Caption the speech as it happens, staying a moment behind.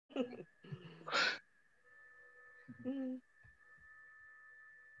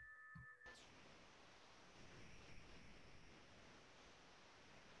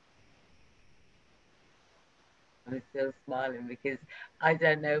I'm still smiling because I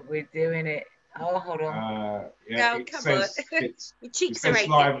don't know if we're doing it. Oh, hold on. Yeah, Oh, it come on. says it's Your it cheeks are says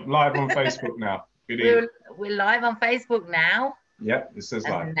aching. live on Facebook now. Good evening. We're live on Facebook now. Yep, it says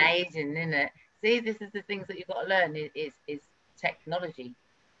That's live. amazing, isn't it? See, this is the things that you've got to learn is technology.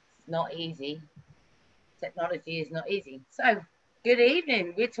 It's not easy. Technology is not easy. So, good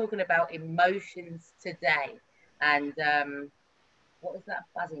evening. We're talking about emotions today. And what was that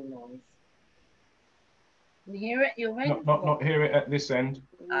buzzing noise? Can you hear it? You're in? Not hear it at this end.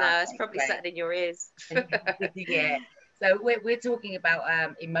 No, it's probably great. sat in your ears. Yeah. So we're talking about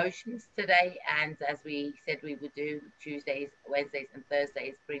emotions today, and as we said we would do, Tuesdays, Wednesdays, and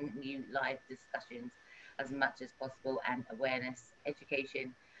Thursdays, bring you live discussions as much as possible, and awareness,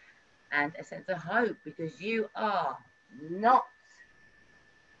 education, and a sense of hope, because you are not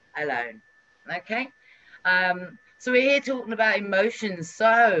alone. Okay. So we're here talking about emotions.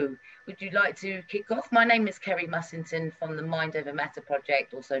 So would you like to kick off? My name is Kerry Mussington from the Mind Over Matter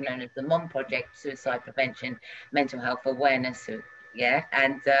Project, also known as the MOM Project, Suicide Prevention, Mental Health Awareness. Yeah,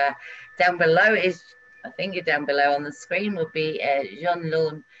 and down below is, I think you're down below on the screen, will be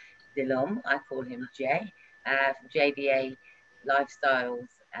Jean-Laurent Delhomme. I call him Jay, from JDA Lifestyles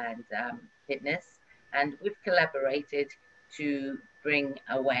and Fitness. And we've collaborated to bring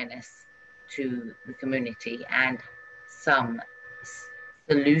awareness to the community and some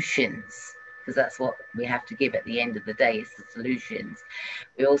solutions, because that's what we have to give at the end of the day, is the solutions.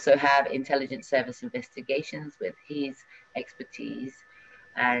 We also have intelligence service investigations with his expertise,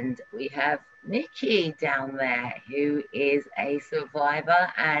 and we have Nikki down there, who is a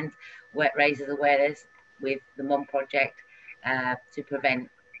survivor and raises awareness with the MOM Project to prevent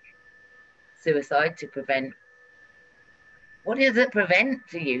suicide, to prevent, what does it prevent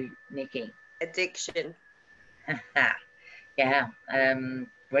to you, Nikki? Addiction. Yeah,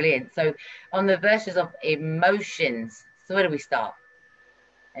 brilliant. So on the versions of emotions, so where do we start?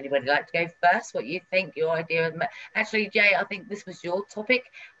 Anybody like to go first? What you think, your idea of, actually, Jay, I think this was your topic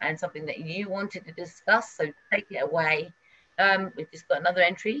and something that you wanted to discuss, so take it away. We've just got another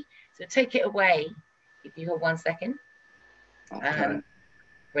entry, so take it away if you hold 1 second. Okay.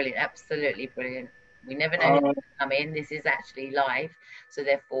 Brilliant, absolutely brilliant. We never know who's going to come in. This is actually live, so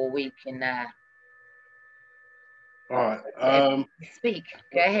therefore we can all right. Speak.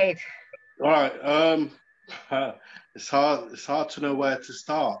 Go ahead. All right. It's hard to know where to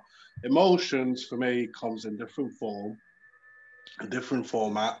start. Emotions for me comes in different form, a different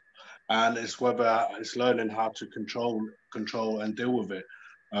format, and it's whether it's learning how to control and deal with it.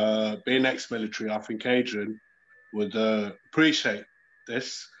 Being ex-military, I think Adrian would appreciate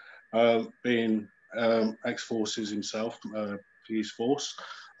this. Being ex-forces himself, police force,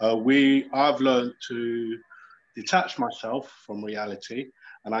 I've learned to detach myself from reality,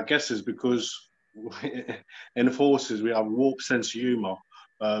 and I guess it's because in the forces we have a warped sense of humor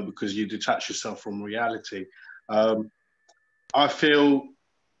because you detach yourself from reality. I feel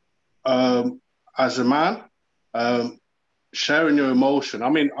as a man, sharing your emotion. I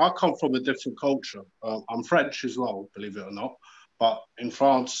mean, I come from a different culture. I'm French as well, believe it or not. But in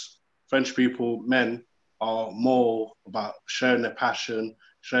France, French people, men, are more about sharing their passion,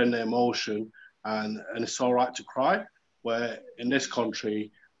 sharing their emotion, and it's all right to cry. Where in this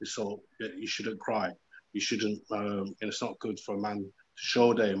country, it's all, you shouldn't cry. You shouldn't, and it's not good for a man to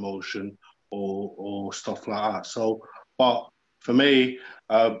show their emotion or stuff like that. So, but for me,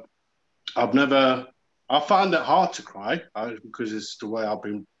 I've never. I find it hard to cry because it's the way I've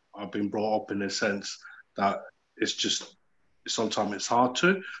been brought up in a sense that it's just sometimes it's hard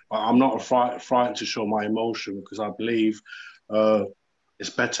to. But I'm not frightened to show my emotion because I believe it's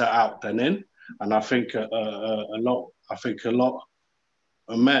better out than in, and I think a lot. I think a lot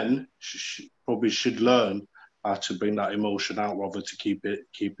of men probably should learn how to bring that emotion out rather to keep it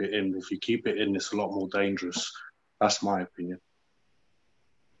in. If you keep it in, it's a lot more dangerous. That's my opinion.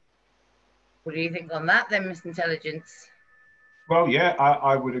 What do you think on that then, Miss Intelligence? Well, yeah,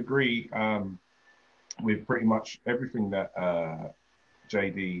 I would agree with pretty much everything that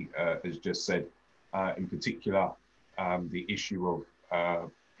JD has just said. In particular, the issue of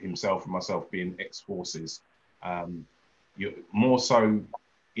himself and myself being ex-forces. You're more so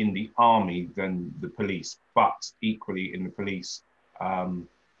in the army than the police, but equally in the police,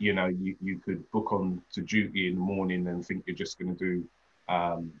 you know, you could book on to duty in the morning and think you're just going to do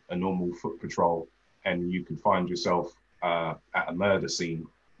a normal foot patrol, and you could find yourself at a murder scene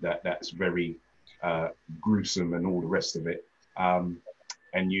that's very gruesome and all the rest of it.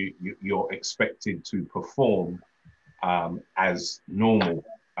 and you're expected to perform as normal.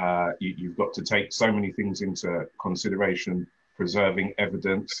 You've got to take so many things into consideration, preserving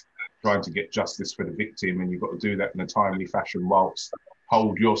evidence, trying to get justice for the victim, and you've got to do that in a timely fashion whilst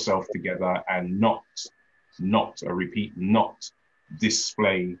hold yourself together and not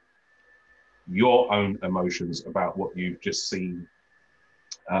display your own emotions about what you've just seen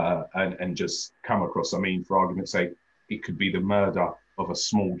and just come across. I mean, for argument's sake, it could be the murder of a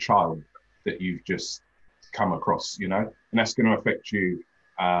small child that you've just come across, you know, and that's going to affect you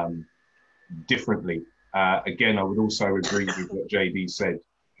differently. Again, I would also agree with what JD said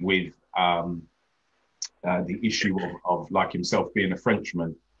with the issue of like himself being a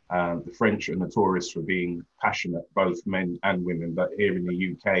Frenchman. The French are notorious for being passionate, both men and women, but here in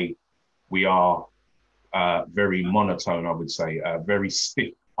the UK, we are very monotone, I would say, very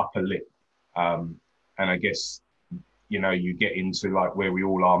stiff upper lip. And I guess, you know, you get into like where we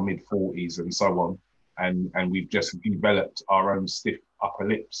all are mid-40s and so on, and we've just developed our own stiff upper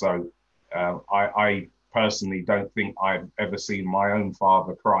lip. So I personally don't think I've ever seen my own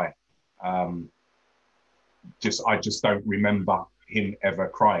father cry. I just don't remember him ever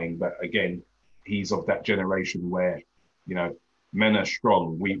crying. But again, he's of that generation where, you know, men are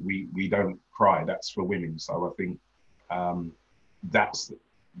strong. We don't cry. That's for women. So I think that's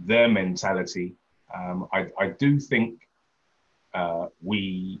their mentality. I do think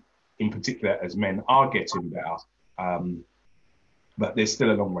we, in particular as men, are getting better. But there's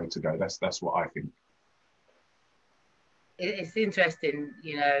still a long way to go. That's what I think. It's interesting,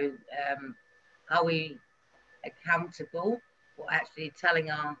 you know, are we accountable for actually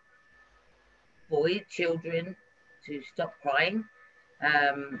telling our children to stop crying?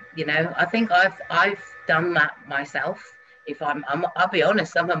 You know, I think I've done that myself. If I'll be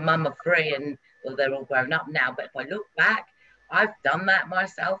honest, I'm a mum of 3, and well, they're all grown up now. But if I look back, I've done that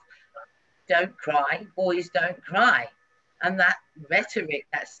myself. Don't cry, boys don't cry, and that rhetoric,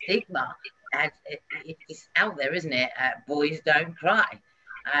 that stigma, it's just out there, isn't it? Boys don't cry,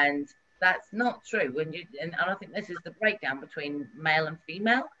 and that's not true. And I think this is the breakdown between male and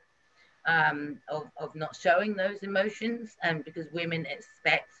female. Of not showing those emotions, and because women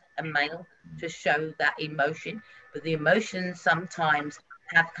expect a male to show that emotion, but the emotions sometimes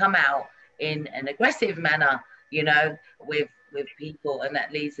have come out in an aggressive manner, you know, with people, and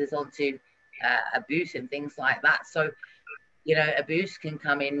that leads us on to abuse and things like that. So, you know, abuse can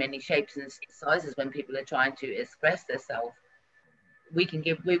come in many shapes and sizes when people are trying to express themselves. We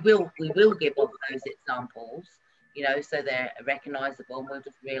will give off those examples, you know, so they're recognizable, and we'll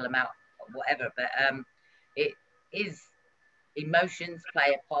just reel them out, whatever. But it is, emotions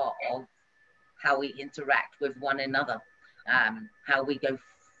play a part of how we interact with one another, how we go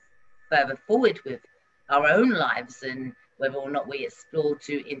further forward with our own lives, and whether or not we explore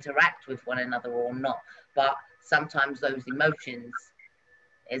to interact with one another or not. But sometimes those emotions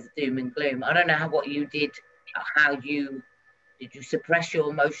is doom and gloom. I don't know what you did, how you did you suppress your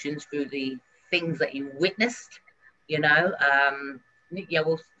emotions through the things that you witnessed, you know? Yeah,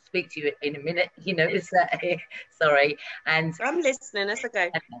 we'll speak to you in a minute, you know. Sorry. And I'm listening, that's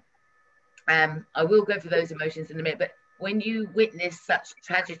okay. I will go for those emotions in a minute, but when you witness such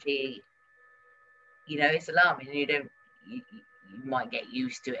tragedy, you know, it's alarming. You might get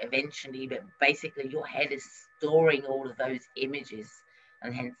used to it eventually, but basically your head is storing all of those images,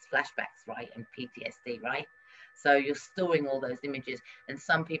 and hence flashbacks, right, and PTSD, right? So you're storing all those images, and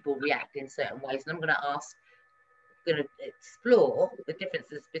some people react in certain ways. And I'm going to explore the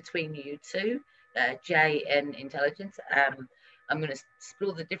differences between you two, Jay and Intelligence. I'm going to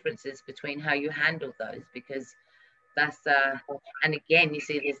explore the differences between how you handle those, because that's and again, you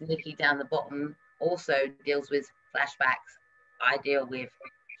see there's Nikki down the bottom also deals with flashbacks. I deal with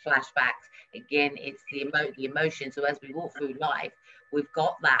flashbacks. Again, it's the emotion. So as we walk through life, we've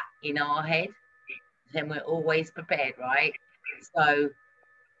got that in our head, and we're always prepared, right? So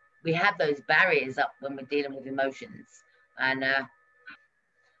we have those barriers up when we're dealing with emotions. And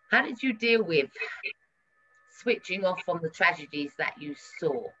how did you deal with switching off from the tragedies that you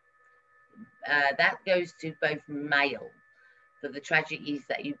saw? That goes to both male, for the tragedies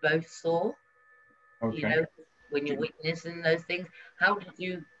that you both saw. Okay. You know, when you're witnessing those things, how did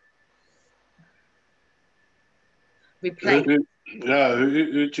you replace?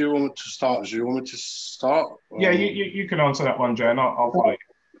 Who do you want me to start? Do you want me to start? Yeah, you can answer that one, Jay, and I'll follow you.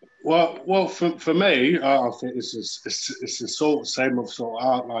 Well, for me, I think it's the same of sort of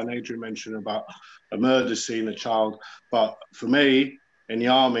outline Adrian mentioned about a murder scene, a child. But for me, in the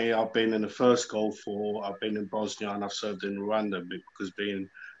army, I've been in the first Gulf War, I've been in Bosnia, and I've served in Rwanda, because being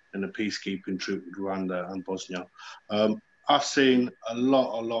in a peacekeeping troop with Rwanda and Bosnia. I've seen a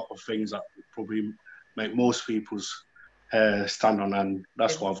lot of things that would probably make most people's hair stand on end. As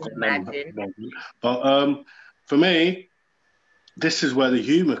That's you why I've can got none at imagine. the moment. But for me, this is where the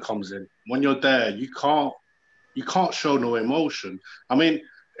humor comes in. When you're there, you can't show no emotion. I mean,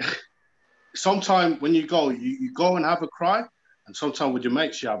 sometimes when you go, you go and have a cry, and sometimes with your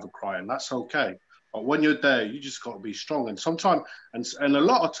mates you have a cry, and that's okay. But when you're there, you just got to be strong. And sometimes, and a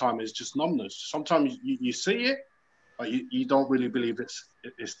lot of time, it's just numbness. Sometimes you see it, but you don't really believe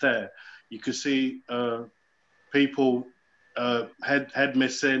it's there. You could see people head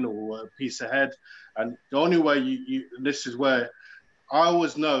missing or a piece of head, and the only way you this is where I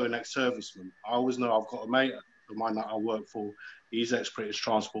always know an ex-serviceman. I always know I've got a mate of mine that I work for. He's ex-British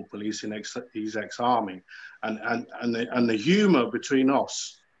Transport Police and he's ex-Army, and the humour between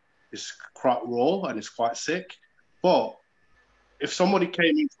us is quite raw and it's quite sick. But if somebody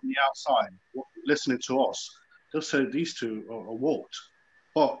came in from the outside listening to us, they'll say these two are warped.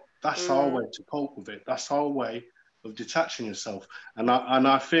 But that's our way to cope with it. That's our way of detaching yourself. And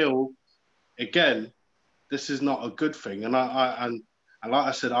I feel again, this is not a good thing. And like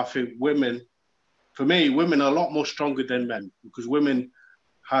I said, I think women, for me, women are a lot more stronger than men because women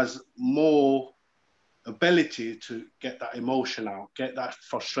has more ability to get that emotion out, get that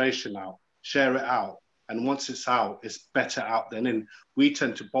frustration out, share it out. And once it's out, it's better out than in. We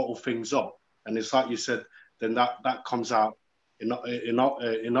tend to bottle things up. And it's like you said, then that comes out in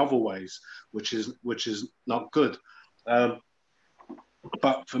other ways, which is not good.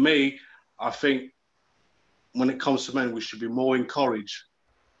 But for me, I think when it comes to men, we should be more encouraged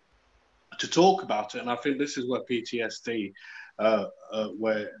to talk about it. And I think this is where PTSD,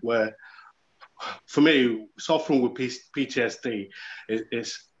 where for me, suffering with PTSD,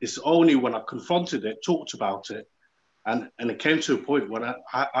 it's only when I confronted it, talked about it, and it came to a point when I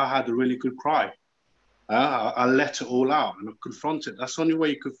had a really good cry. I let it all out and I confront it. That's the only way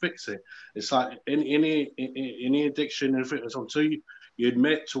you could fix it. It's like in any addiction, until you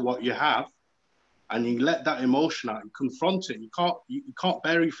admit to what you have and you let that emotion out and confront it. You can't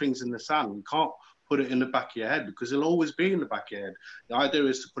bury things in the sand. You can't put it in the back of your head because it'll always be in the back of your head. The idea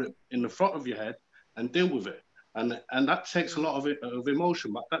is to put it in the front of your head and deal with it. And that takes a lot of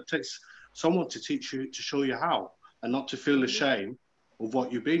emotion, but that takes someone to teach you, to show you how, and not to feel ashamed of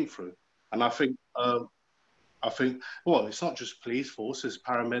what you've been through. And I think, well, it's not just police forces,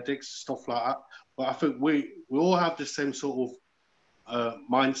 paramedics, stuff like that. But I think we all have the same sort of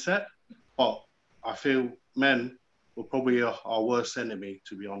mindset. But I feel men were probably our worst enemy,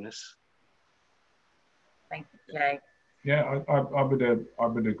 to be honest. Thank you, Jay. Yeah, I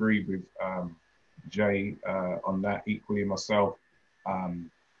would agree with Jay on that equally myself.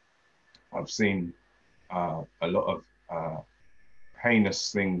 I've seen a lot of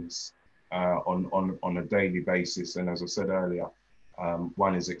heinous things on a daily basis, and as I said earlier,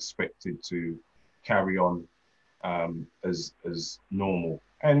 one is expected to carry on as normal.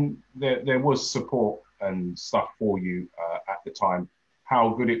 And there was support and stuff for you at the time. How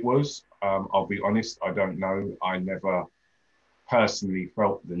good it was, I'll be honest, I don't know. I never personally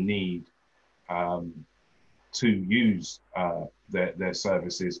felt the need to use their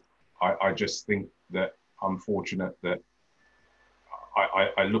services. I just think that I'm fortunate that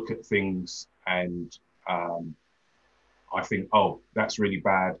I look at things and I think, oh, that's really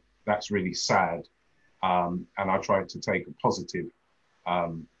bad, that's really sad. And I tried to take a positive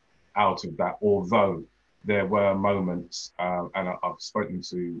out of that, although there were moments, and I've spoken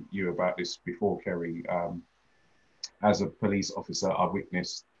to you about this before, Kerry, as a police officer, I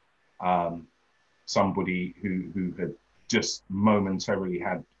witnessed somebody who had just momentarily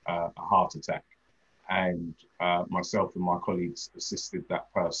had a heart attack, and myself and my colleagues assisted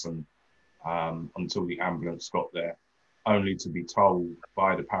that person until the ambulance got there, only to be told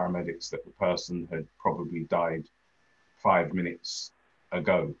by the paramedics that the person had probably died 5 minutes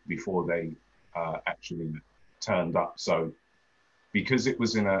ago before they actually turned up. So because it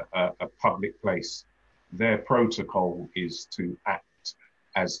was in a public place, their protocol is to act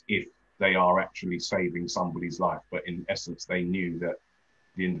as if they are actually saving somebody's life. But in essence, they knew that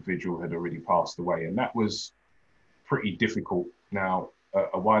the individual had already passed away. And that was pretty difficult. Now,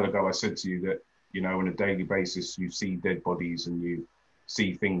 a while ago, I said to you that, you know, on a daily basis, you see dead bodies and you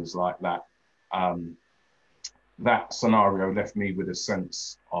see things like that. That scenario left me with a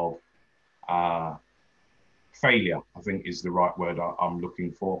sense of failure, I think is the right word I'm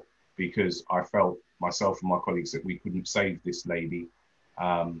looking for, because I felt myself and my colleagues that we couldn't save this lady.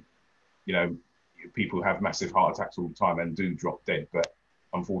 You know, people have massive heart attacks all the time and do drop dead, but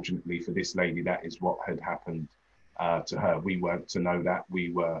unfortunately for this lady, that is what had happened to her. We weren't to know that.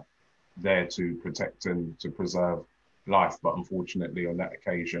 We were there to protect and to preserve life. But unfortunately, on that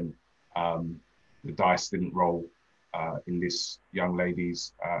occasion, the dice didn't roll in this young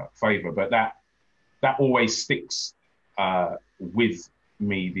lady's favour. But that always sticks with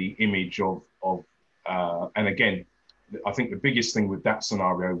me, the image of and again, I think the biggest thing with that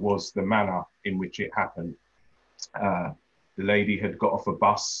scenario was the manner in which it happened. The lady had got off a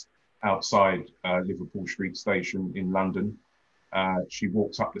bus outside Liverpool Street Station in London. She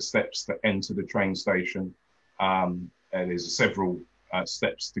walks up the steps that enter the train station. And there's several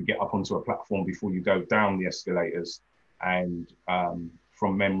steps to get up onto a platform before you go down the escalators. And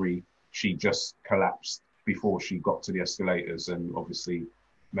from memory, she just collapsed before she got to the escalators. And obviously,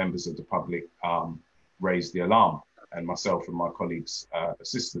 members of the public raised the alarm. And myself and my colleagues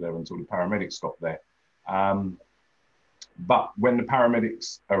assisted her until the paramedics got there. But when the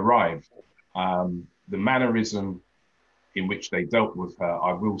paramedics arrived, the mannerism in which they dealt with her,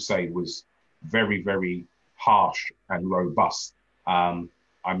 I will say, was very, very harsh and robust.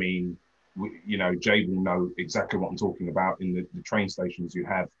 I mean, you know, Jay will know exactly what I'm talking about. In the train stations, you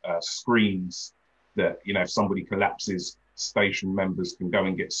have screens that, you know, if somebody collapses, station members can go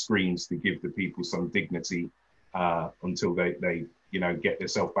and get screens to give the people some dignity until they you know, get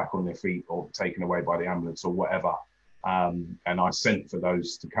themselves back on their feet or taken away by the ambulance or whatever. And I sent for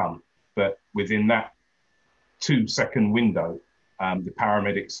those to come. But within that 2-second window, the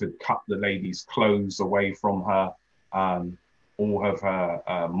paramedics had cut the lady's clothes away from her. All of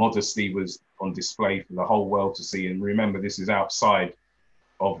her modesty was on display for the whole world to see. And remember, this is outside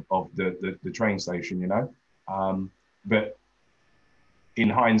of the train station, you know. But in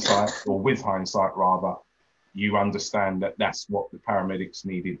hindsight, or with hindsight rather, you understand that that's what the paramedics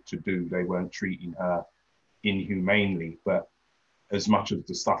needed to do. They weren't treating her inhumanely, but as much of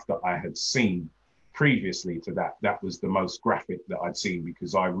the stuff that I had seen previously to that, that was the most graphic that I'd seen,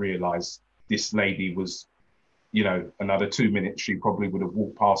 because I realized this lady was, you know, another 2 minutes, she probably would have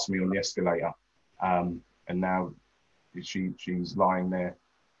walked past me on the escalator. And now she's lying there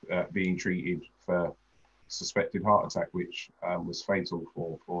being treated for suspected heart attack, which was fatal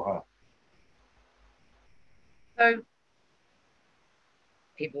for her. So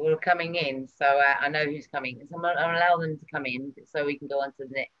people are coming in, so I know who's coming. So I'll allow them to come in so we can go on to the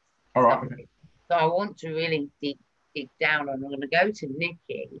next. All right. Subject. So I want to really dig down, and I'm going to go to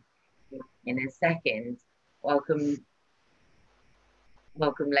Nikki in a second. Welcome,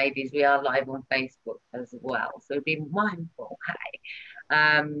 ladies. We are live on Facebook as well, so be mindful.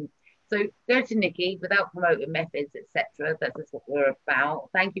 Hi. So go to Nikki without promoting methods, etc. That's just what we're about.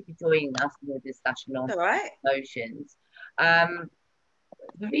 Thank you for joining us in the discussion on emotions.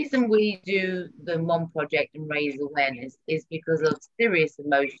 The reason we do the MOM project and raise awareness is because of serious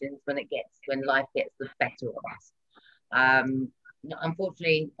emotions when life gets the better of us.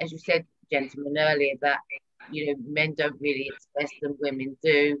 Unfortunately, as you said, gentlemen, earlier, that, you know, men don't really express them, women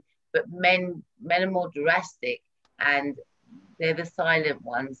do, but men are more drastic, and they're the silent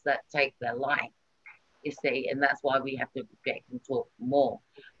ones that take their life, you see, and that's why we have to project and talk more.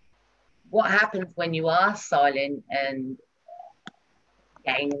 What happens when you are silent and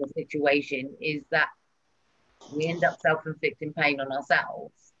getting in a situation is that we end up self-inflicting pain on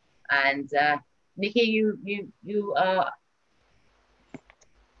ourselves. And Nikki, you are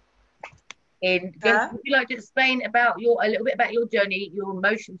in. Would you like to explain about a little bit about your journey, your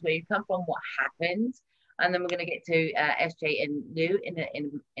emotions, where you come from, what happened, and then we're going to get to SJ and Lou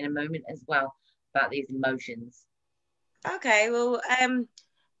in a moment as well about these emotions. Okay. Well,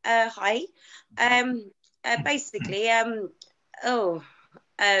 hi. Basically, so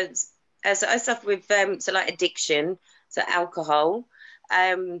I suffer with so like addiction, so alcohol,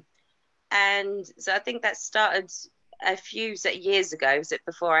 and so I think that started a few years ago, so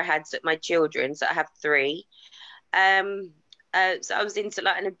before I had my children. So I have 3. So I was into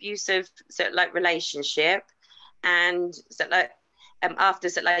like an abusive relationship, and so like after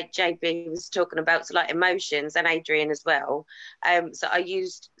so like JB was talking about so like emotions, and Adrian as well. So I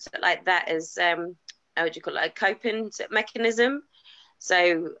used so like that as how would you call it, a coping mechanism.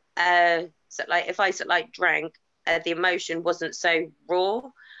 So so like if I so like drank, the emotion wasn't so raw,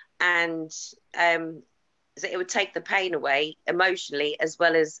 and so it would take the pain away emotionally as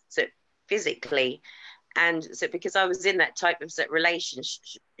well as so physically. And so because I was in that type of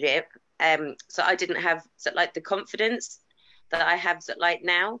relationship, so I didn't have so like the confidence that I have so like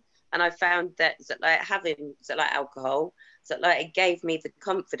now. And I found that so like having so like alcohol, so like it gave me the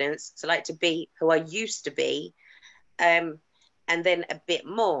confidence so like to be who I used to be, and then a bit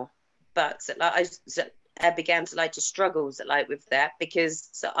more. But so like I began to like to struggle so like with that, because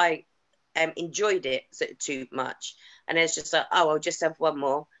so I enjoyed it so too much, and it's just like, oh, I'll just have one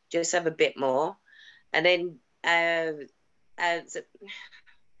more, just have a bit more. And then so it's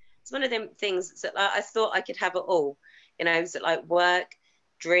one of them things that I thought I could have it all, you know, so like work,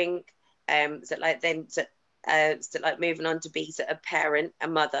 drink, so like then so like moving on to be a parent, a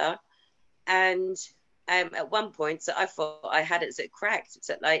mother, and at one point, so I thought I had it cracked,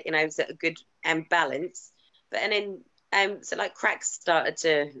 so like, you know, so a good balance, but and then so like cracks started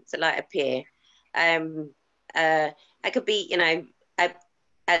to like appear. I could be, you know,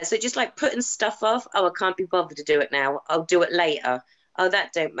 so just like putting stuff off. Oh, I can't be bothered to do it now. I'll do it later. Oh,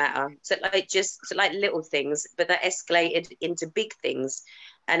 that don't matter. So like just so like little things, but that escalated into big things,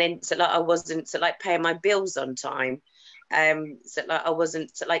 and then so like I wasn't so like paying my bills on time. So like I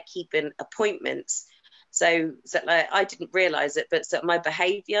wasn't so like keeping appointments. So like I didn't realize it, but so my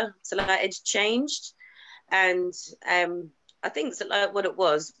behavior so like had changed, and I think so like what it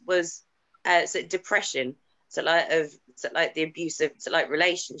was so depression, so like of so like the abusive so like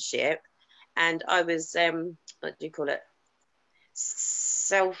relationship, and I was what do you call it,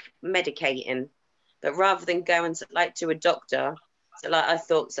 self-medicating, but rather than going to, like to a doctor, so like I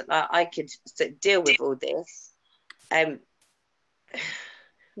thought so like I could so deal with all this.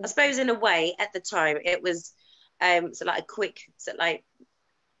 I suppose in a way at the time it was so like a quick so like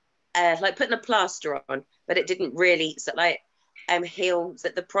putting a plaster on, but it didn't really so like heal so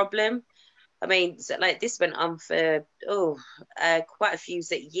the problem. I mean, so like this went on for quite a few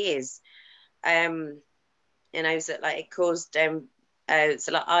years. You know, so like it caused so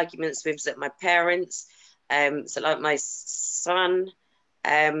like arguments with so, my parents, so like my son,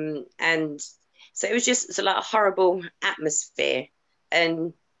 and so it was just so like a horrible atmosphere.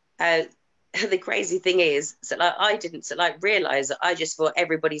 And the crazy thing is, so like I didn't so like realize that. I just thought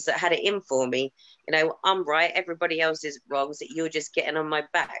everybody so had it in for me. You know, I'm right, everybody else is wrong. So you're just getting on my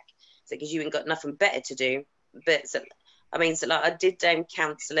back, so because you ain't got nothing better to do. But so I mean, so like I did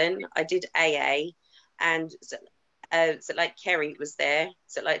counselling, I did AA, and so like Kerry was there,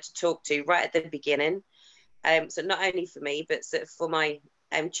 so like to talk to right at the beginning. So not only for me, but so for my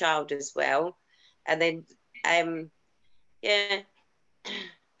child as well. And then yeah,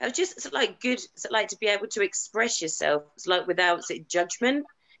 it was just so like good, so like to be able to express yourself, so like without so, judgment,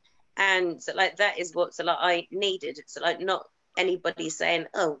 and so like that is what so like I needed. So like not anybody saying,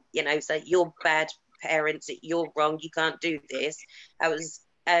 oh, you know, so you're bad parents, you're wrong, you can't do this. I was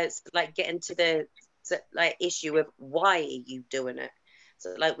so, like getting to the so, like issue of why are you doing it.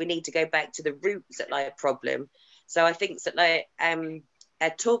 So like we need to go back to the roots of like problem. So I think that like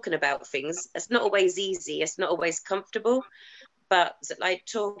talking about things, it's not always easy, it's not always comfortable, but so, like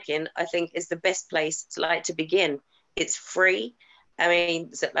talking I think is the best place to like to begin. It's free. I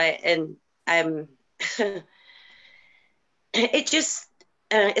mean so, like and it just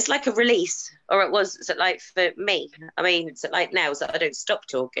it's like a release, or it was so like for me. I mean, so like now, so I don't stop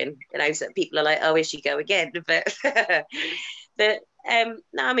talking. You know, so people are like, "Oh, here she go again." But but no,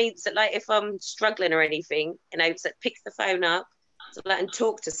 I mean, so like if I'm struggling or anything, you know, so pick the phone up, so like and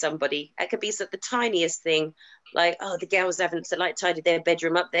talk to somebody. It could be so the tiniest thing, like, "Oh, the girls haven't so like tidied their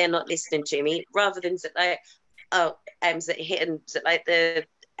bedroom up. They're not listening to me." Rather than so like, "Oh, so hitting so like the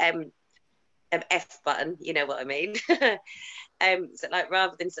F button," you know what I mean? So like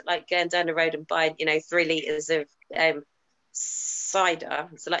rather than so like going down the road and buying, you know, 3 liters of cider,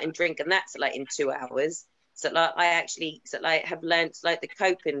 so like and drinking that so like in 2 hours. So like I actually so like have learned like the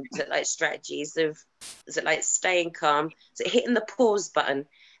coping so, like strategies of so like staying calm, so hitting the pause button.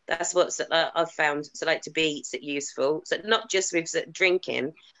 That's what so, I've found so like to be so useful. So not just with so,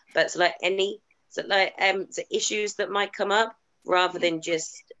 drinking, but so like any so like so issues that might come up, rather than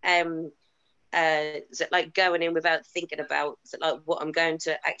just so like going in without thinking about so like what I'm going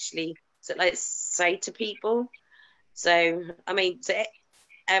to actually so like say to people. So I mean, so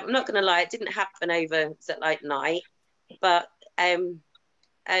I'm not gonna lie, it didn't happen over so like night, but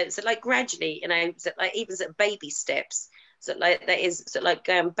so like gradually, you know, so like even so baby steps. So like that is so like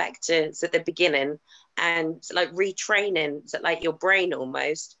going back to so the beginning, and so like retraining so like your brain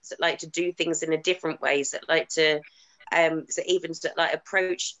almost so like to do things in a different way, so like to so even so like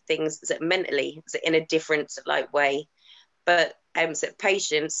approach things so mentally so in a different so, like way. But so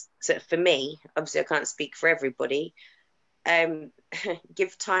patience, so for me, obviously I can't speak for everybody,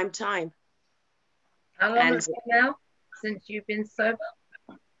 give time. How long And has it been now since you've been sober?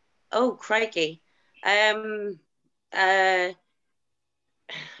 oh crikey, uh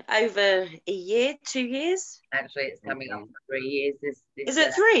over a year, 2 years. Actually, it's coming up to 3 years. This Is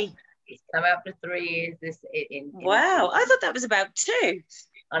it 3? It's come up to 3 years. Wow, I thought that was about 2.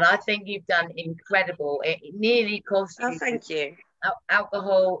 And I think you've done incredible. It nearly cost you. Oh, thank you.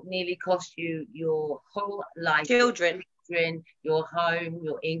 Alcohol nearly cost you your whole life, Children, your home,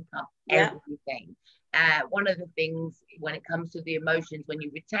 your income, yeah, everything. one of the things when it comes to the emotions, when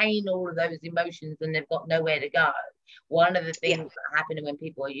you retain all of those emotions and they've got nowhere to go, one of the things that happen when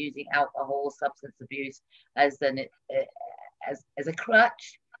people are using alcohol, substance abuse as as a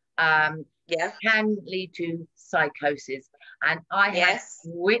crutch, can lead to psychosis. And I have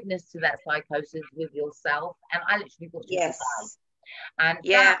witnessed to that psychosis with yourself, and I literally thought you would die. And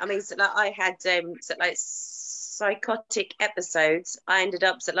I mean, so like I had so like psychotic episodes. I ended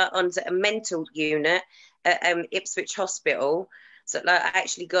up so like on a mental unit at Ipswich Hospital. So like I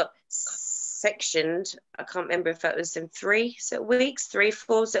actually got sectioned. I can't remember if it was in 3 weeks,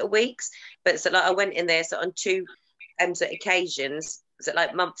 4 weeks. But so like I went in there so on 2 occasions, so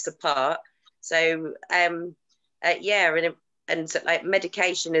like months apart. So and so like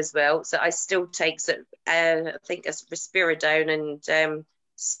medication as well. So I still take I think it's risperidone and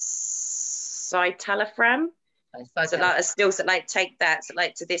citalopram. So like I still like take that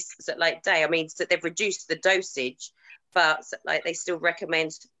like to this like day. I mean, so they've reduced the dosage, but like they still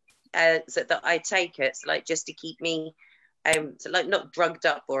recommend so that I take it like just to keep me so like not drugged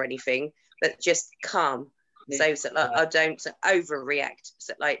up or anything, but just calm. So like I don't overreact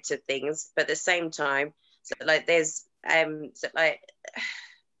like to things, but at the same time, so like there's so like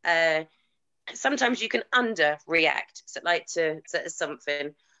sometimes you can underreact so like to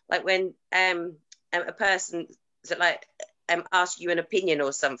something like when a person so like ask you an opinion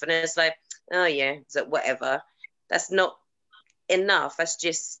or something and it's like, oh yeah, so whatever. That's not enough. That's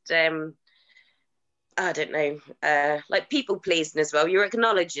just I don't know, like people pleasing as well. You're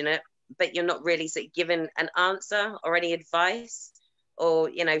acknowledging it, but you're not really sort of giving an answer or any advice, or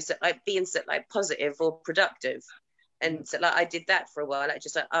you know, so like being so like positive or productive. And so like I did that for a while, like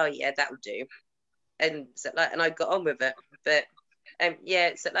just like, oh yeah, that would do. And so like and I got on with it. But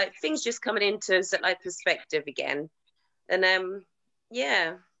yeah, so like things just coming into so like perspective again. And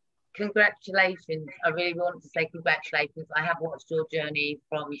yeah. Congratulations. I really want to say congratulations. I have watched your journey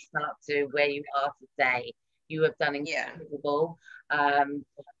from start to where you are today. You have done incredible.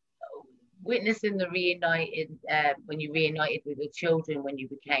 Witnessing the reunited, when you reunited with your children, when you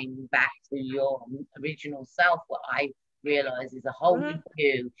became back to your original self, what I realize is a whole new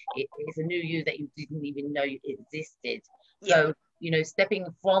you. It's a new you that you didn't even know existed. So, you know, stepping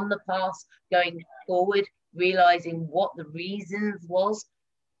from the past, going forward, realizing what the reasons was,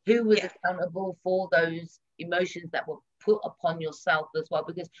 who was accountable for those emotions that were put upon yourself as well,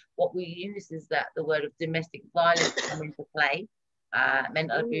 because what we use is that the word of domestic violence come into play,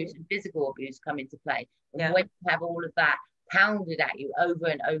 mental abuse and physical abuse come into play. And when you have all of that pounded at you over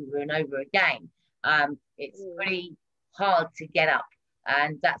and over and over again, it's pretty hard to get up.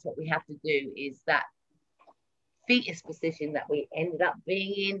 And that's what we have to do, is that fetus position that we ended up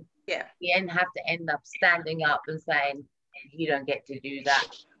being in. We have to end up standing up and saying, you don't get to do that.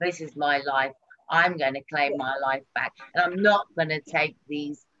 This is my life. I'm going to claim my life back. And I'm not going to take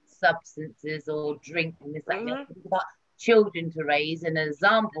these substances or drink and this, that, and that. We've got children to raise, an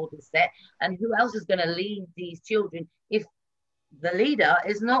example to set. And who else is going to lead these children if the leader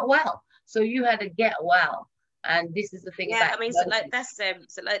is not well? So you had to get well. And this is the thing. I mean, so like that's so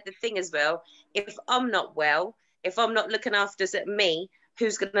like the thing as well. If I'm not well, if I'm not looking after me,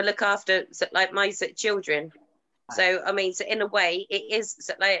 who's going to look after like my children? So I mean, so in a way, it is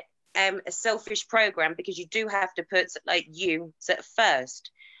like a selfish program, because you do have to put like you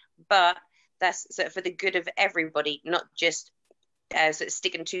first, but that's for the good of everybody, not just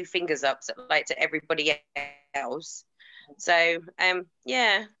sticking 2 fingers up like to everybody else. So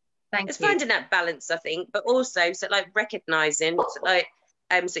yeah, it's finding that balance, I think, but also like recognizing like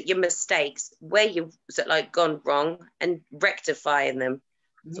so your mistakes, where you've like gone wrong, and rectifying them.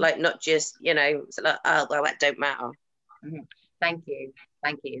 It's like not just, you know, it's like, oh well, that don't matter. Thank you.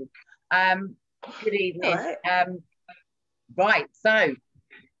 Good evening. Right, so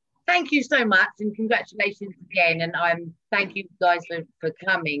thank you so much, and congratulations again, and thank you guys for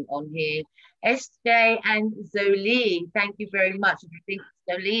coming on here. SJ and Zoli, thank you very much. I think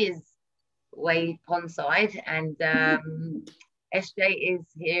Zoli is way pondside, and SJ is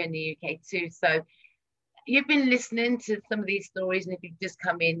here in the UK too. So you've been listening to some of these stories, and if you've just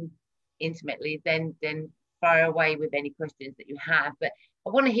come in intimately, then fire away with any questions that you have. But I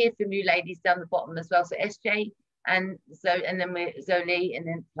want to hear from you ladies down the bottom as well. So SJ and then we're Zoli and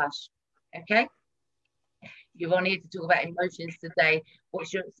then Plush. Okay? You're on here to talk about emotions today.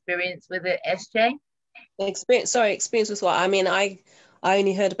 What's your experience with it, SJ? Experience with what? I mean, I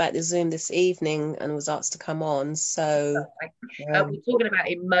only heard about the Zoom this evening and was asked to come on. So we're talking about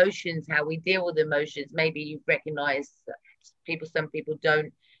emotions, how we deal with emotions. Maybe you've recognized some people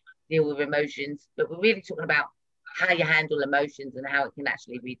don't deal with emotions, but we're really talking about how you handle emotions and how it can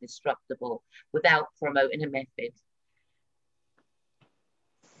actually be destructible without promoting a method.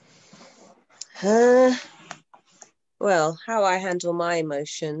 Well, how I handle my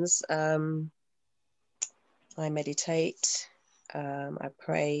emotions, I meditate, I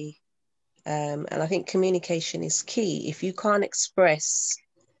pray, and I think communication is key. If you can't express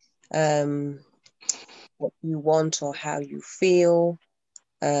what you want or how you feel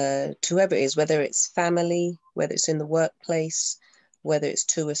to whoever it is, whether it's family, whether it's in the workplace, whether it's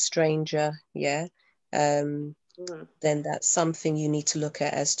to a stranger, yeah, then that's something you need to look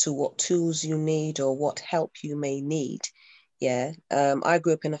at as to what tools you need or what help you may need. Yeah, I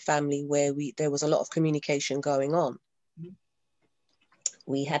grew up in a family where there was a lot of communication going on.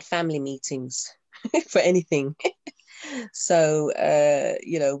 We had family meetings for anything. So,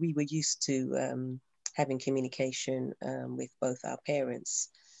 we were used to having communication with both our parents.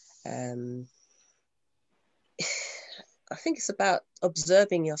 I think it's about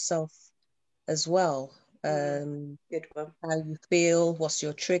observing yourself as well. Good one. How you feel, what's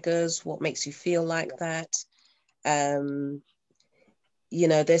your triggers, what makes you feel like that.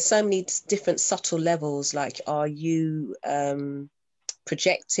 There's so many different subtle levels. Like, are you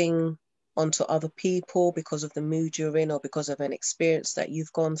projecting onto other people because of the mood you're in or because of an experience that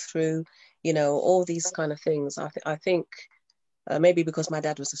you've gone through? All these kind of things. I think maybe because my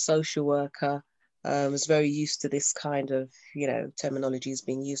dad was a social worker, was very used to this kind of, terminologies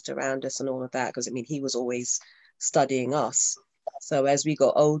being used around us and all of that, because he was always studying us. So as we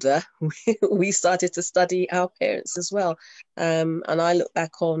got older, we started to study our parents as well. And I look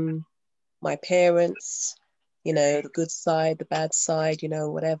back on my parents, the good side, the bad side,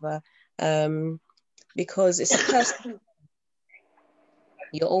 whatever, because it's a person.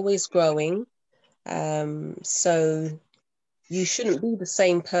 You're always growing. So you shouldn't be the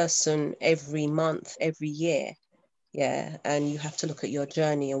same person every month, every year. Yeah. And you have to look at your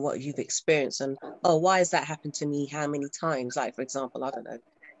journey and what you've experienced and, oh, why has that happened to me? How many times? Like, for example, I don't know,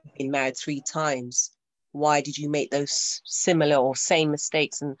 you've been married 3 times. Why did you make those similar or same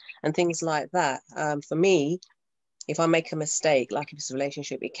mistakes and things like that? For me, if I make a mistake, like if it's a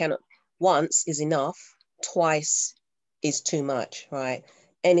relationship, it cannot, once is enough, twice is too much, right?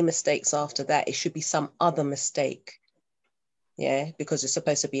 Any mistakes after that, it should be some other mistake. Yeah, because it's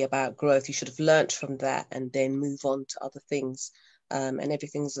supposed to be about growth. You should have learnt from that and then move on to other things. And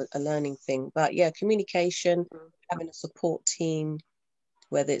everything's a learning thing. But yeah, communication, having a support team,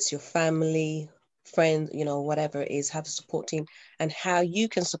 whether it's your family, friends, whatever it is, have a support team and how you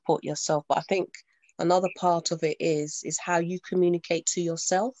can support yourself. But I think another part of it is how you communicate to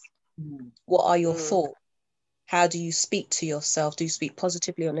yourself. What are your thoughts? How do you speak to yourself? Do you speak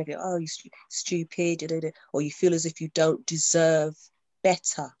positively or negatively? Oh, you stupid, or you feel as if you don't deserve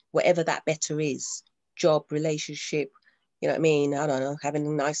better, whatever that better is, job, relationship, you know what I mean? I don't know,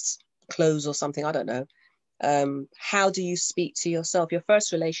 having nice clothes or something, I don't know. How do you speak to yourself? Your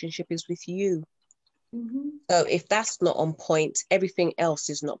first relationship is with you. So if that's not on point, everything else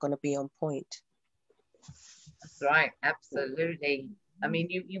is not going to be on point. That's right, absolutely. I mean,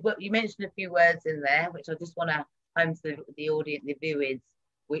 you mentioned a few words in there, which I just want to home to the audience, the viewers,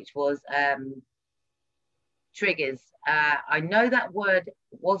 which was triggers. I know that word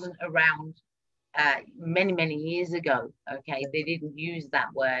wasn't around many years ago. Okay, they didn't use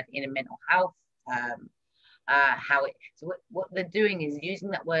that word in a mental health so what they're doing is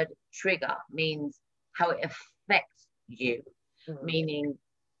using that word trigger means how it affects you, meaning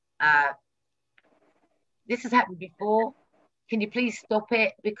this has happened before. Can you please stop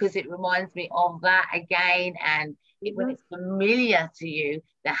it because it reminds me of that again? And when it's familiar to you,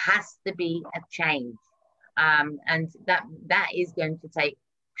 there has to be a change. And that is going to take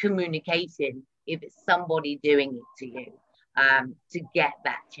communication if it's somebody doing it to you, to get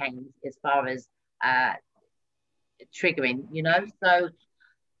that change as far as triggering, So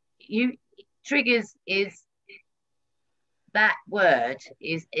triggers is, that word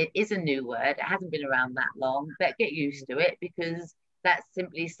is a new word. It hasn't been around that long, but get used to it because that's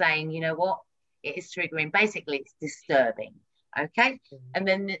simply saying, what, it is triggering. Basically, it's disturbing. Okay. And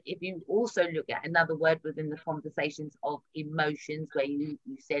then if you also look at another word within the conversations of emotions, where you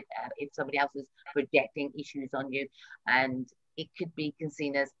said if somebody else is projecting issues on you, and it could be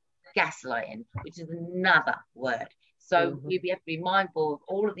seen as gaslighting, which is another word. So we have to be mindful of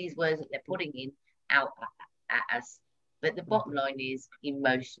all of these words that they're putting in out at us. But the bottom line is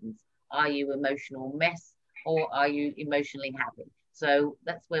emotions. Are you emotional mess or are you emotionally happy? So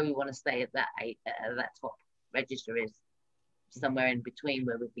that's where we want to stay at that top register, is somewhere in between,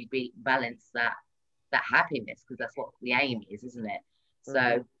 where we balance that happiness, because that's what the aim is, isn't it?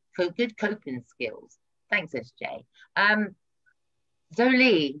 So for good coping skills, Thanks, SJ.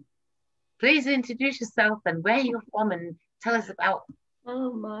 Zoe, please introduce yourself and where you're from and tell us about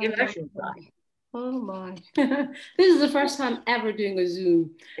emotions. Oh my. This is the first time ever doing a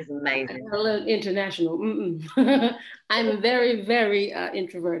Zoom. It's amazing. International. I'm very, very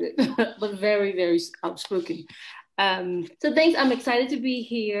introverted, but very, very outspoken. So thanks. I'm excited to be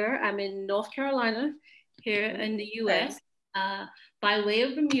here. I'm in North Carolina, here in the US. By way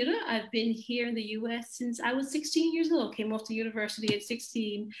of Bermuda, I've been here in the US since I was 16 years old. Came off to university at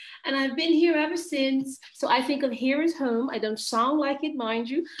 16, and I've been here ever since. So I think of here as home. I don't sound like it, mind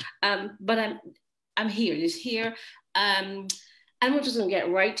you, but I'm here, just here. I'm just gonna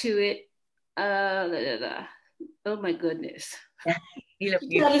get right to it. Oh my goodness. You look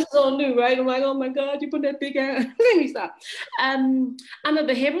yeah, this is all new, right? I'm like, oh my God, you put that big ass. Let me stop. I'm a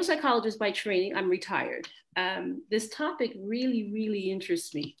behavioral psychologist by training. I'm retired. This topic really, really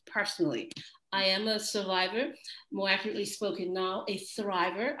interests me personally. I am a survivor, more accurately spoken now, a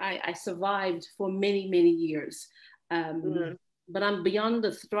thriver. I survived for many, many years. But I'm beyond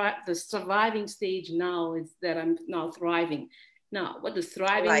the surviving stage now, is that I'm now thriving. Now, what does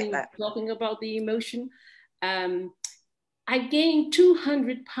thriving mean? Talking about the emotion. I gained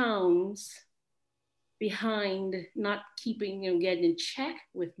 200 pounds behind not keeping, getting in check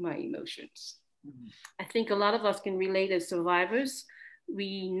with my emotions. I think a lot of us can relate as survivors.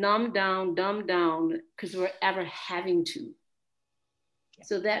 We numb down, dumb down, because we're ever having to.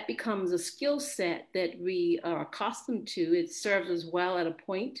 So that becomes a skill set that we are accustomed to. It serves us well at a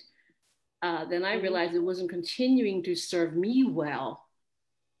point. Then I realized it wasn't continuing to serve me well.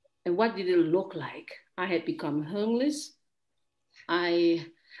 And what did it look like? I had become homeless. Let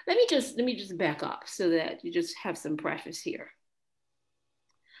me just back up so that you just have some preface here.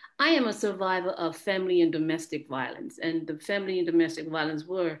 I am a survivor of family and domestic violence, and the family and domestic violence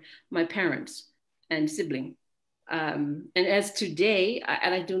were my parents and sibling. And as today,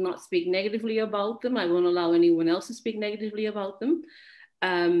 I do not speak negatively about them. I won't allow anyone else to speak negatively about them.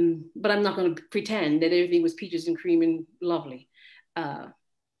 But I'm not going to pretend that everything was peaches and cream and lovely.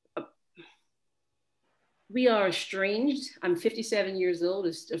 We are estranged. I'm 57 years old.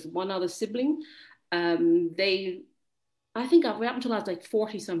 There's one other sibling. I think I've up until I was like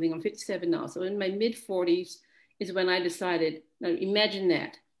 40 something. I'm 57 now. So in my mid 40s is when I decided, now imagine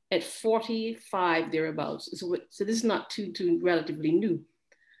that, at 45 thereabouts. So this is not too relatively new.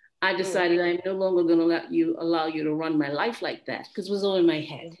 I decided I'm no longer going to allow you to run my life like that, because it was all in my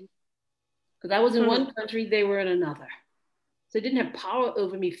head. Because I was in one country, they were in another. So they didn't have power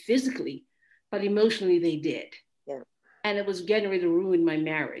over me physically, but emotionally they did. Yeah. And it was getting ready to ruin my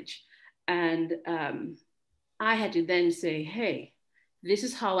marriage. And I had to then say, hey, this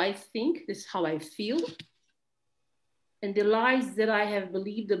is how I think, this is how I feel. And the lies that I have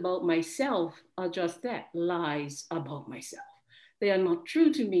believed about myself are just that, lies about myself. They are not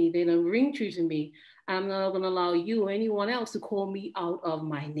true to me. They don't ring true to me. I'm not going to allow you or anyone else to call me out of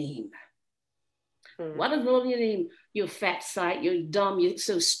my name. What is your name? You're fat sight, you're dumb, you're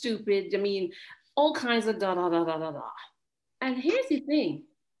so stupid. I mean, all kinds of da, da, da, da, da, da. And here's the thing.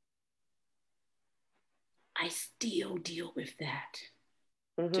 I still deal with that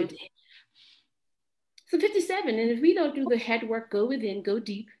today. So 57, and if we don't do the head work, go within, go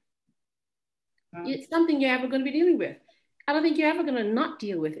deep, it's something you're ever going to be dealing with. I don't think you're ever going to not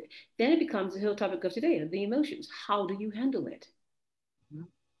deal with it. Then it becomes the whole topic of today, the emotions. How do you handle it?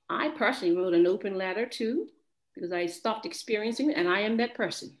 I personally wrote an open letter too, because I stopped experiencing it, and I am that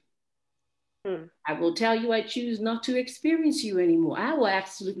person. I will tell you I choose not to experience you anymore. I will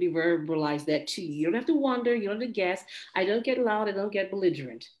absolutely verbalize that to you. You don't have to wonder, you don't have to guess. I don't get loud, I don't get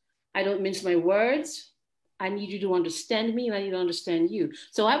belligerent. I don't mince my words. I need you to understand me, and I need to understand you.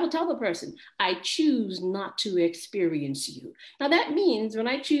 So I will tell the person, I choose not to experience you. Now that means when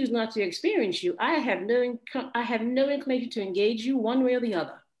I choose not to experience you, I have no inclination to engage you one way or the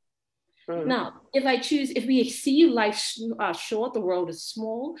other. Now, if we see life short, the world is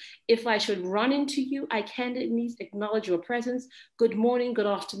small. If I should run into you, I can at least acknowledge your presence. Good morning, good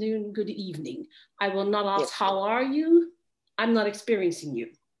afternoon, good evening. I will not ask, how are you? I'm not experiencing you.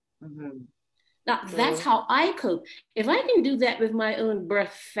 Now, that's how I cope. If I can do that with my own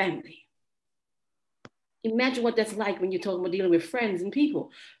birth family, imagine what that's like when you're talking about dealing with friends and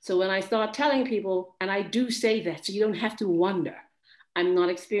people. So when I start telling people, and I do say that, so you don't have to wonder, I'm not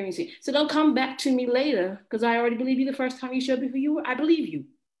experiencing. So don't come back to me later, because I already believe you the first time you showed me who you were. I believe you.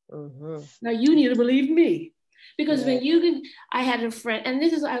 Now you need to believe me. Because when I had a friend, and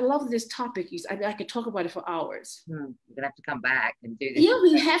I love this topic. I could talk about it for hours. We're gonna have to come back and do this. Yeah,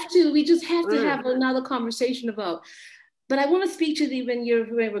 we have to. We just have to have another conversation about But I want to speak to the when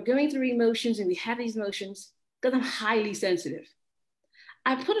we're going through emotions and we have these emotions, because I'm highly sensitive.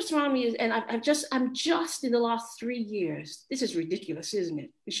 I put it around me, and I'm just in the last 3 years. This is ridiculous, isn't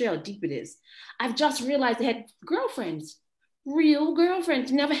it? You show how deep it is. I've just realized I had girlfriends, real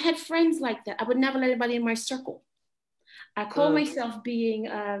girlfriends. Never had friends like that. I would never let anybody in my circle. I call myself being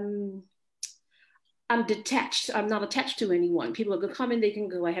I'm detached. I'm not attached to anyone. People are going to come in, they can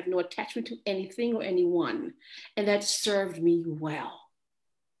go. I have no attachment to anything or anyone. And that served me well.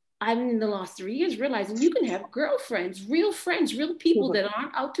 I'm in the last 3 years realizing you can have girlfriends, real people that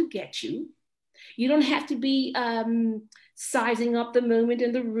aren't out to get you. You don't have to be sizing up the moment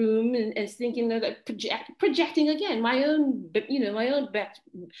in the room and thinking that projecting again, my own back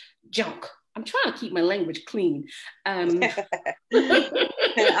junk. I'm trying to keep my language clean. Aren't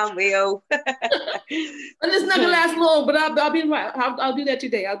we all? And it's not gonna last long, but I'll be right. I'll do that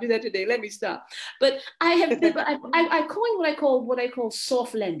today. Let me stop. But I coin what I call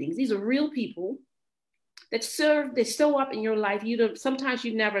soft landings. These are real people that they show up in your life. Sometimes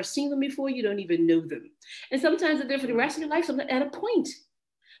you've never seen them before. You don't even know them, and sometimes they're there for the rest of your life. Sometimes at a point.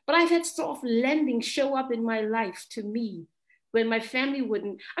 But I've had soft landings show up in my life to me when my family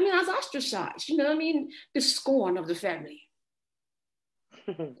wouldn't. I was ostracized. The scorn of the family.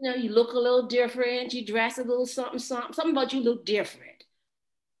 You look a little different, you dress a little something about you look different.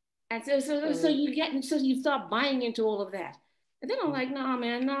 And so you start buying into all of that. And then I'm like, nah,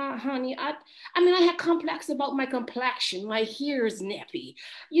 man, nah, honey. I had complex about my complexion. My hair is nappy.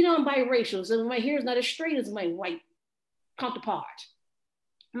 I'm biracial, so my hair is not as straight as my white counterpart.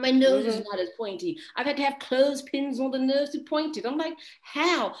 My nose is not as pointy. I've had to have clothespins on the nose to point it. I'm like,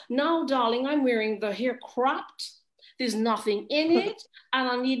 how? No, darling, I'm wearing the hair cropped. There's nothing in it. I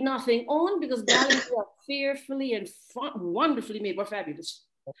don't need nothing on because darling, you are fearfully and wonderfully made. We're fabulous.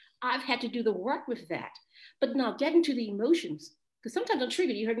 I've had to do the work with that. But now getting to the emotions, because sometimes I'm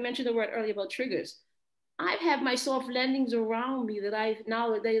triggered. You heard me mention the word earlier about triggers. I've had my soft landings around me that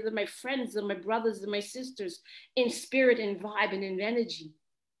they're my friends and my brothers and my sisters in spirit and vibe and in energy.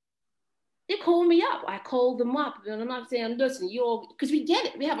 They call me up. I call them up. And I'm not saying, listen, because we get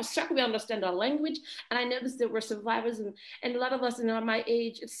it. We have a circle. We understand our language. And I noticed that we're survivors. And a lot of us in my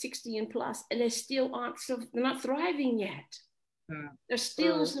age, it's 60 and plus, and they still they're not thriving yet. They're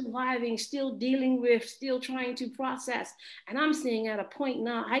still surviving, still dealing with, still trying to process. And I'm saying at a point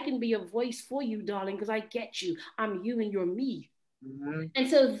now, I can be a voice for you, darling, because I get you. I'm you and you're me. And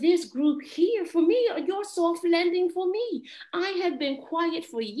so this group here, for me, you're soft landing for me. I have been quiet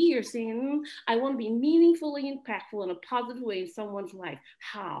for years saying, I want to be meaningfully impactful in a positive way in someone's life.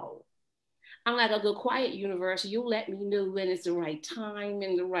 How? I'm like, I'll go quiet, universe. You'll let me know when it's the right time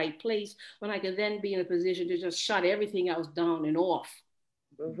and the right place, when I can then be in a position to just shut everything else down and off.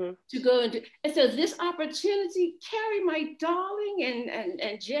 To go into, and so this opportunity, Carrie, my darling,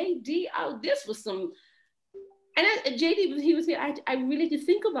 and JD, this was some. And JD, he was here. I really did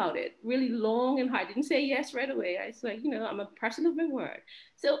think about it really long and hard. I didn't say yes right away. I was like, I'm a person of my word.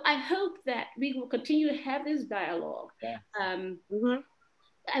 So I hope that we will continue to have this dialogue. Yeah.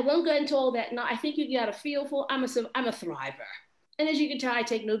 I won't go into all that now. I think you got a feel for. I'm a thriver, and as you can tell, I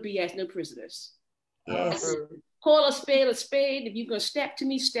take no BS, no prisoners. Yes. Call a spade a spade. If you're gonna step to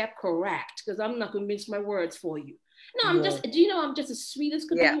me, step correct, because I'm not gonna mince my words for you. No, I'm just, I'm just as sweet as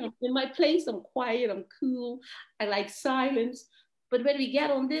could be. I'm in my place, I'm quiet, I'm cool. I like silence. But when we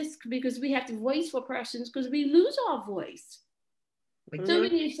get on this, because we have to voice for persons, because we lose our voice. So we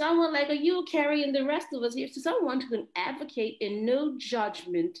need someone like you, Carrie, and the rest of us here, so someone who can advocate in no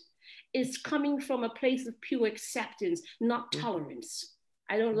judgment, is coming from a place of pure acceptance, not tolerance.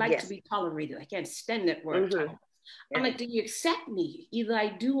 I don't like to be tolerated. I can't stand that word. I'm like, do you accept me? Either I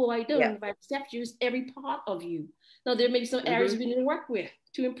do or I don't. If I accept you, it's every part of you. Now, there may be some areas we need to work with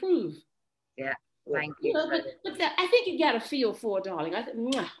to improve. Yeah, thank you. But that, I think you got a feel for it, darling.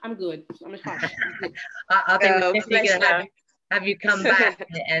 I'm good. I'm hush. I think we're definitely going to have you come back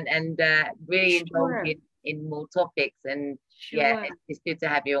and really involved in more topics. And it's good to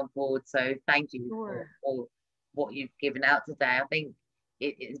have you on board. So thank you for what you've given out today. I think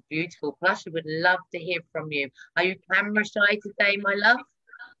it is beautiful. Plus, I would love to hear from you. Are you camera shy today, my love?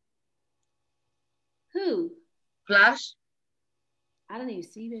 Who? Plush? I don't even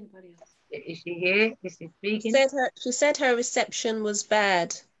see anybody else. Is she here? Is she speaking? She said her reception was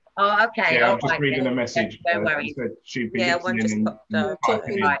bad. Oh, okay. Yeah, I'm just reading a message. Don't worry. She'd be listening and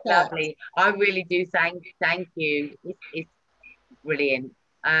typing in. Right, lovely. I really do thank you. It's brilliant.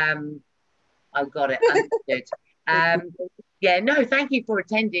 I got it. Understood. No, thank you for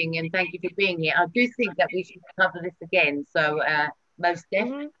attending and thank you for being here. I do think that we should cover this again. So most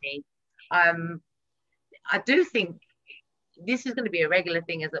definitely. I do think this is going to be a regular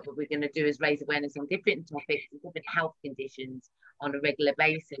thing, is that what we're going to do is raise awareness on different topics, different health conditions on a regular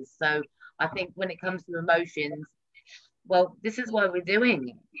basis. So I think when it comes to emotions, well, this is why we're doing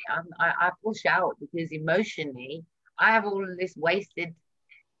it. I push out because emotionally, I have all of this wasted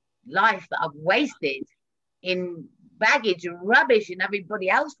life that I've wasted in baggage and rubbish in everybody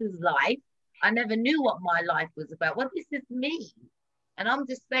else's life. I never knew what my life was about. Well, this is me. And I'm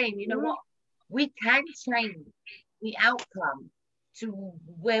just saying, you know what? We can change the outcome to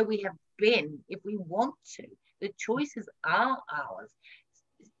where we have been if we want to. The choices are ours.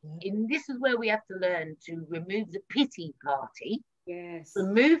 And this is where we have to learn to remove the pity party. Yes.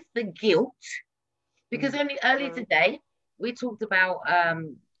 Remove the guilt. Because only earlier today, we talked about,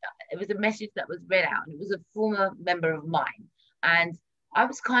 it was a message that was read out, and it was a former member of mine. And I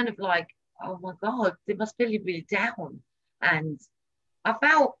was kind of like, oh my God, they must feel really down. And I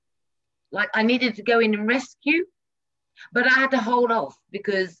felt like I needed to go in and rescue, but I had to hold off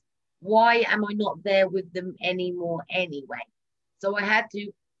because why am I not there with them anymore anyway? So I had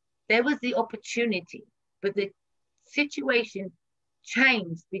to, there was the opportunity, but the situation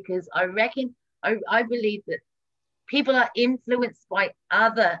changed because I reckon, I believe that people are influenced by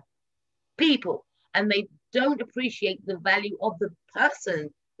other people and they don't appreciate the value of the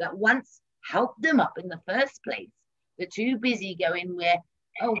person that once helped them up in the first place. They're too busy going where,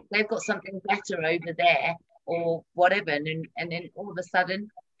 oh, they've got something better over there or whatever. And then all of a sudden,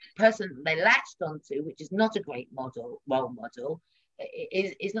 the person they latched onto, which is not a great role model,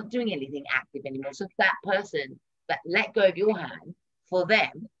 is not doing anything active anymore. So that person that let go of your hand for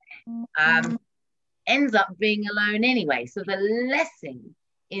them ends up being alone anyway. So the lesson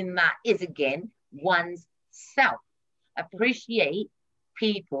in that is, again, one's self. Appreciate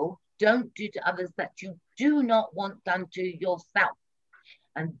people. Don't do to others that you do not want done to yourself.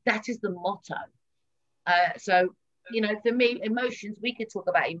 And that is the motto. So, you know, for me, emotions, we could talk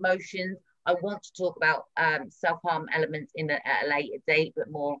about emotions. I want to talk about self-harm elements at a later date,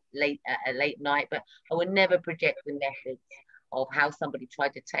 but more at a late night. But I would never project the methods of how somebody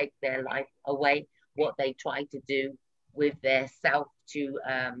tried to take their life away, what they tried to do with their self to,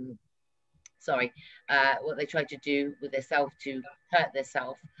 what they tried to do with their self to hurt their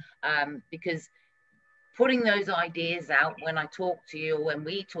self. Because putting those ideas out when I talk to you or when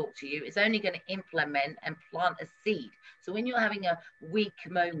we talk to you is only going to implement and plant a seed. So when you're having a weak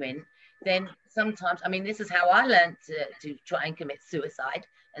moment, then sometimes, I mean, this is how I learned to try and commit suicide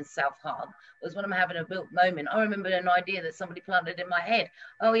and self-harm, was when I'm having a built moment. I remember an idea that somebody planted in my head.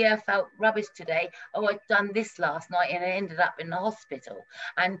 Oh yeah, I felt rubbish today. Oh, I'd done this last night and I ended up in the hospital.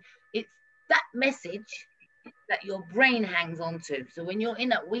 And it's that message that your brain hangs on to. So when you're in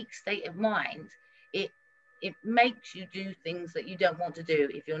that weak state of mind, it makes you do things that you don't want to do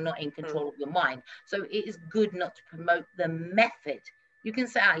if you're not in control of your mind. So it is good not to promote the method. You can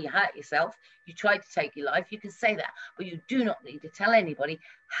say, oh, you hurt yourself, you tried to take your life, you can say that, but you do not need to tell anybody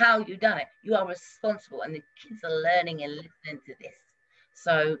how you done it. You are responsible, and the kids are learning and listening to this.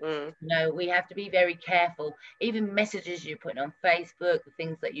 So, you know, we have to be very careful. Even messages you're putting on Facebook, the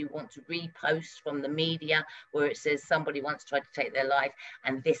things that you want to repost from the media, where it says somebody once tried to take their life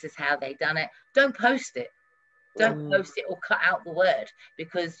and this is how they done it, don't post it. Don't post it or cut out the word,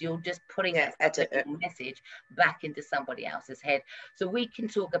 because you're just putting that message back into somebody else's head. So we can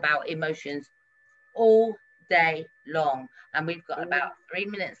talk about emotions all day long, and we've got about 3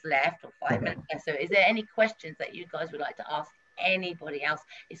 minutes left or 5 minutes left. So is there any questions that you guys would like to ask anybody else?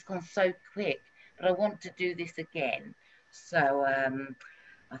 It's gone so quick, but I want to do this again. So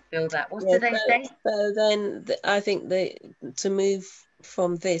I feel that. What's today's date? So then I think to move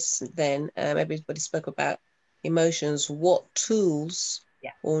from this, then everybody spoke about emotions. What tools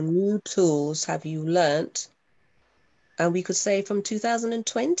or new tools have you learnt? And we could say from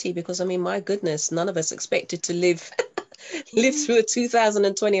 2020, because I mean, my goodness, none of us expected to live through a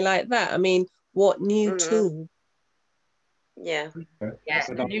 2020 like that. I mean, what new tool? The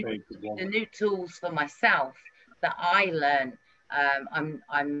new tools for myself that I learned.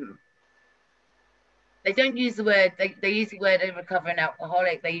 They don't use the word, they use the word a recovering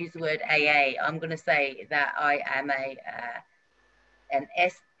alcoholic, they use the word AA. I'm going to say that I am an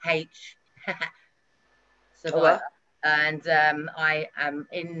SH survivor. And I am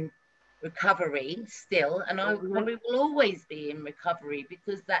in recovery still, and I probably will always be in recovery,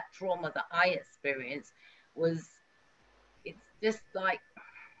 because that trauma that I experienced it's just like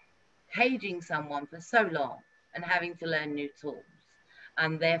caging someone for so long and having to learn new tools.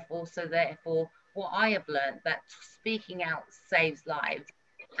 And therefore, what I have learned, that speaking out saves lives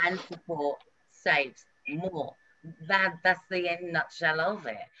and support saves more. That's the end nutshell of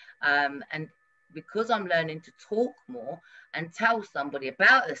it. And because I'm learning to talk more and tell somebody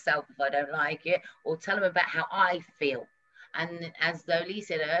about themselves if I don't like it, or tell them about how I feel. And as Zoe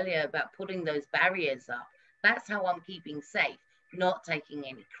said earlier about putting those barriers up, that's how I'm keeping safe, not taking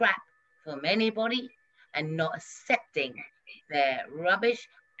any crap from anybody and not accepting their rubbish,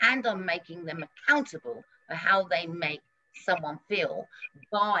 and I'm making them accountable for how they make someone feel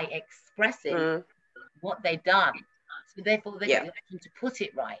by expressing what they've done. So therefore they get the option to put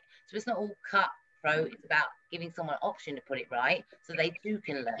it right. So it's not all cutthroat, it's about giving someone an option to put it right so they too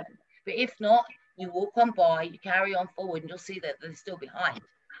can learn. But if not, you walk on by, you carry on forward, and you'll see that they're still behind.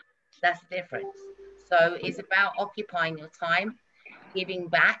 That's the difference. So it's about occupying your time, giving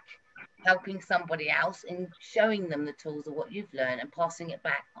back, helping somebody else, and showing them the tools of what you've learned and passing it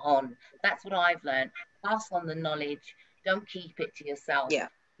back on. That's what I've learned. Pass on the knowledge. Don't keep it to yourself.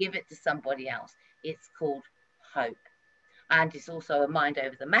 Give it to somebody else. It's called hope. And it's also a mind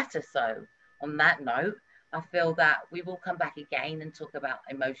over the matter. So on that note, I feel that we will come back again and talk about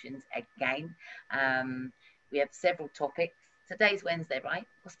emotions again. We have several topics. Today's Wednesday, right?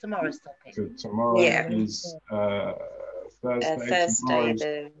 What's tomorrow's topic? So tomorrow is Thursday. Tomorrow's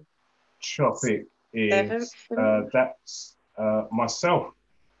topic is that's myself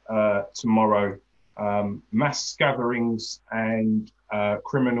tomorrow. Mass gatherings and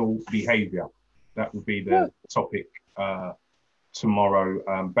criminal behaviour. That will be the topic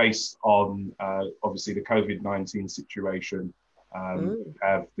tomorrow, based on obviously the COVID-19 situation.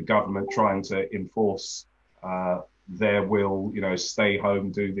 Have the government trying to enforce their will, stay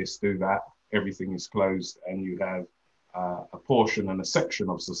home, do this, do that. Everything is closed, and you have a portion and a section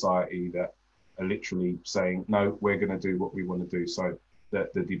of society that are literally saying, no, we're going to do what we want to do. So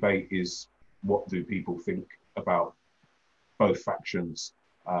the debate is, what do people think about both factions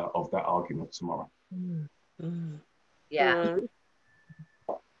of that argument tomorrow? Yeah.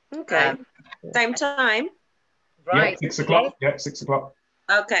 Okay. Same time? Right. Yeah, 6 o'clock. Yeah, 6 o'clock.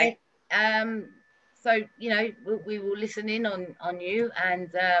 Okay. So, we will listen in on you,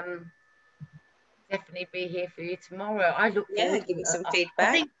 and definitely be here for you tomorrow. I look forward. Give me some feedback.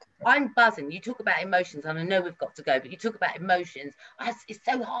 I think I'm buzzing. You talk about emotions, and I know we've got to go, but you talk about emotions. It's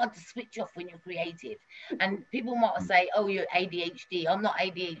so hard to switch off when you're creative. And people might say, oh, you're ADHD. I'm not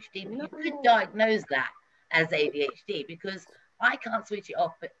ADHD, but you could diagnose that as ADHD, because I can't switch it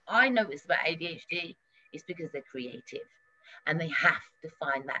off. But I know it's about ADHD. It's because they're creative, and they have to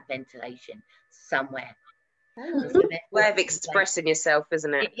find that ventilation somewhere. Way of expressing yourself,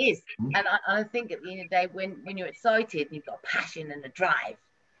 isn't it? It is. And I think at the end of the day, when you're excited and you've got a passion and a drive,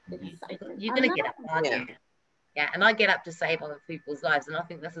 you're going to get up, aren't you? Yeah, and I get up to save other people's lives, and I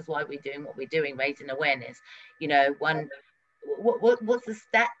think this is why we're doing what we're doing, raising awareness. What's the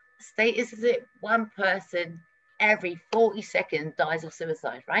status? Is it one person every 40 seconds dies of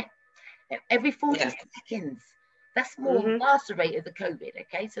suicide, right? Every 40 seconds. That's more than the rate of the COVID,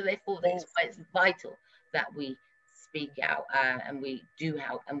 okay? So therefore, that's why it's vital that we speak out, and we do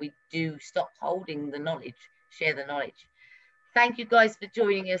help, and we do stop holding the knowledge, share the knowledge. Thank you guys for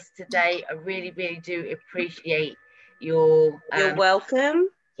joining us today. I really, really do appreciate your... You're welcome.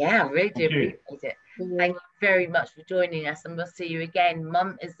 Yeah, I really do appreciate it. Thank you very much for joining us, and we'll see you again.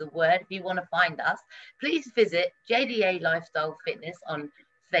 Mum is the word. If you want to find us, please visit JDA Lifestyle Fitness on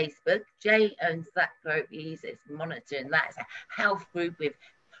Facebook. Jay owns that group. He's monitoring that. It's a health group with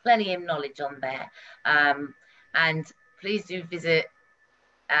plenty of knowledge on there. And please do visit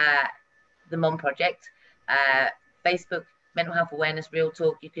the Mum Project, Facebook, Mental Health Awareness, Real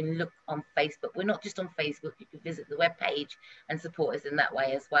Talk. You can look on Facebook. We're not just on Facebook. You can visit the webpage and support us in that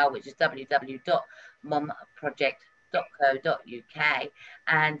way as well, which is www.mumproject.co.uk.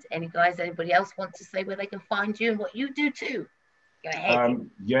 And anybody else want to say where they can find you and what you do too? Go ahead.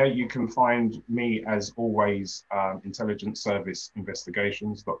 You can find me as always, Intelligence Service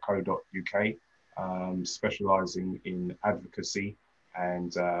Investigations.co.uk, specialising in advocacy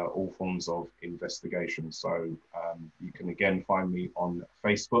and all forms of investigation. So you can again find me on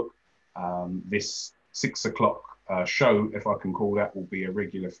Facebook. This 6 o'clock show, if I can call that, will be a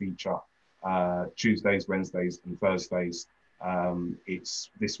regular feature Tuesdays, Wednesdays and Thursdays.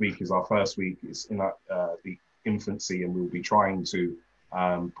 This week is our first week. It's in the infancy, and we'll be trying to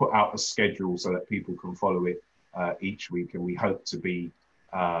put out a schedule so that people can follow it each week, and we hope to be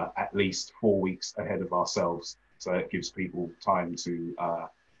at least 4 weeks ahead of ourselves, so it gives people time to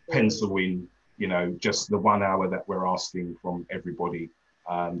pencil in just the 1 hour that we're asking from everybody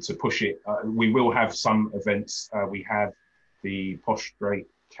to push it. We will have some events. We have the prostate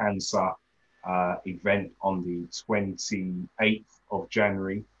cancer event on the 28th of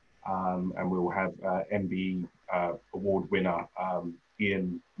January. And we'll have MBE award winner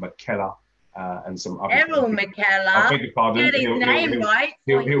Ian McKellar and some other Errol things. McKellar. I beg your pardon. Get his name right.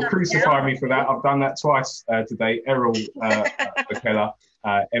 He'll crucify me for that. I've done that twice today. Errol McKellar,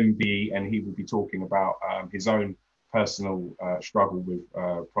 MD, and he will be talking about his own personal struggle with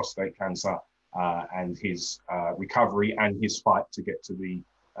prostate cancer and his recovery and his fight to get to the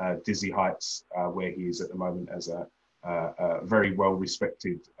dizzy heights where he is at the moment as a very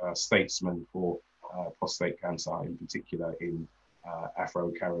well-respected statesman for prostate cancer, in particular in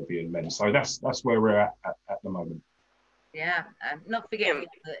Afro-Caribbean men. So that's where we're at the moment. Yeah, not forgetting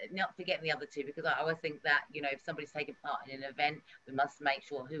the other two, because I always think that, you know, if somebody's taking part in an event, we must make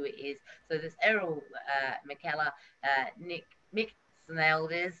sure who it is. So there's Errol McKellar, Mick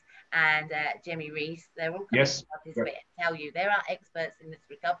Sneldes, and Jemmy Reese. They're all coming to participate and tell you there are experts in this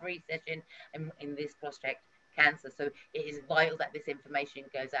recovery session and in this prostate cancer. So it is vital that this information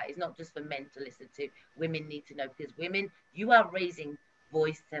goes out. It's not just for men to listen to. Women need to know, because women, you are raising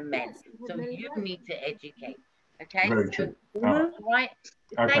voice to men, so you need to educate. Okay, very true. Right.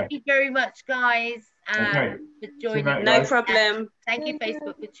 Okay. Thank you very much, guys, for joining. No problem. Thank you,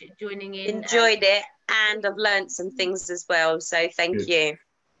 Facebook, for joining in. Enjoyed it, and I've learned some things as well. So thank you.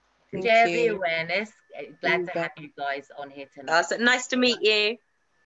 Share the awareness. Glad to have you guys on here tonight. So nice to meet you.